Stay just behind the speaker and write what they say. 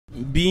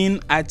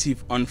being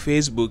active on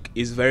Facebook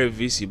is very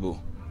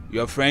visible.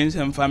 Your friends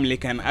and family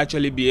can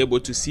actually be able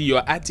to see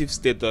your active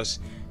status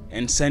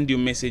and send you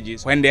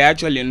messages when they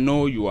actually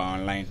know you are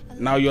online.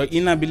 Now, your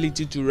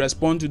inability to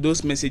respond to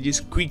those messages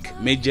quick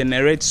may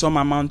generate some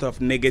amount of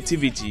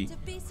negativity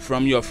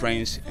from your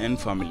friends and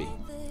family.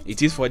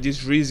 It is for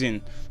this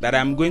reason that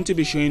I'm going to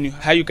be showing you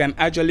how you can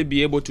actually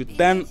be able to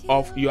turn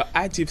off your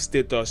active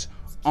status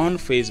on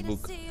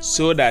Facebook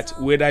so that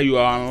whether you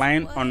are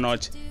online or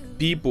not,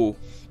 people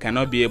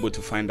cannot be able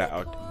to find that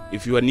out.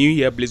 If you are new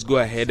here, please go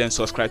ahead and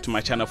subscribe to my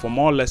channel for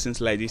more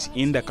lessons like this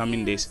in the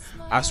coming days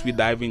as we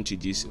dive into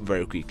this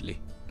very quickly.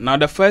 Now,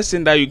 the first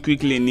thing that you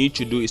quickly need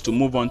to do is to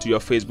move on to your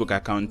Facebook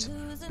account.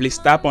 Please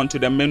tap onto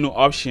the menu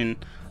option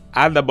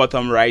at the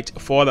bottom right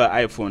for the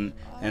iPhone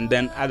and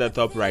then at the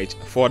top right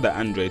for the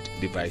Android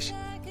device.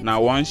 Now,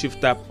 once you've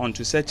tapped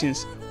onto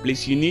settings,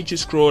 please you need to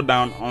scroll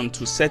down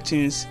onto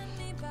settings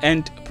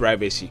and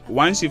privacy.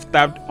 Once you've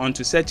tapped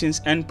onto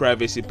settings and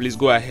privacy, please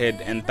go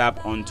ahead and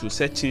tap onto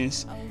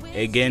settings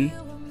again.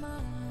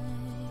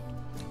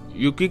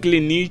 You quickly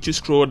need to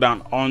scroll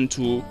down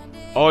onto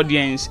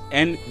audience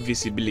and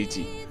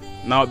visibility.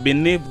 Now,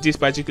 beneath this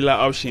particular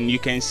option, you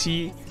can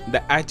see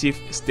the active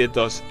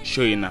status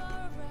showing up.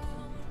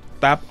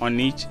 Tap on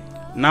it.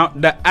 Now,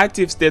 the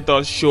active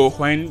status show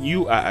when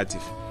you are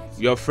active.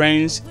 Your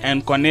friends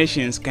and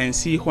connections can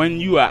see when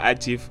you are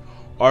active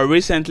or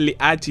recently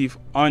active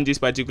on this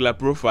particular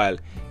profile.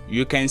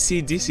 You can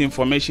see these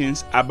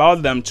informations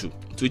about them too.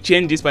 To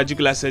change these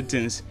particular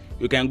settings,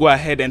 you can go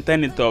ahead and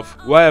turn it off.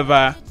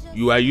 Wherever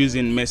you are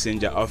using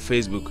Messenger or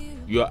Facebook,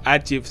 your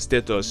active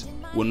status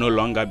will no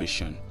longer be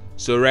shown.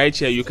 So right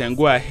here, you can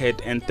go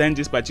ahead and turn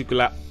this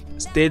particular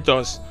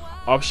status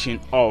option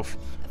off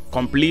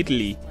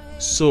completely,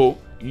 so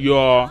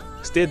your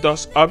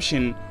status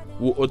option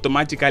will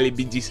automatically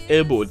be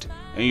disabled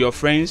and your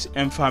friends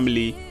and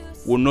family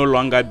will no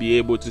longer be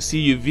able to see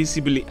you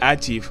visibly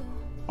active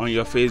on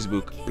your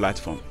Facebook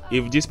platform.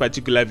 If this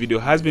particular video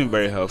has been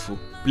very helpful,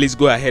 please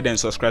go ahead and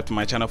subscribe to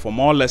my channel for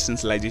more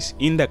lessons like this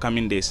in the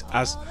coming days,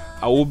 as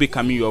I will be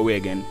coming your way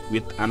again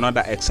with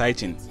another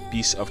exciting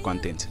piece of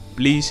content.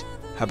 Please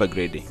have a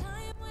great day.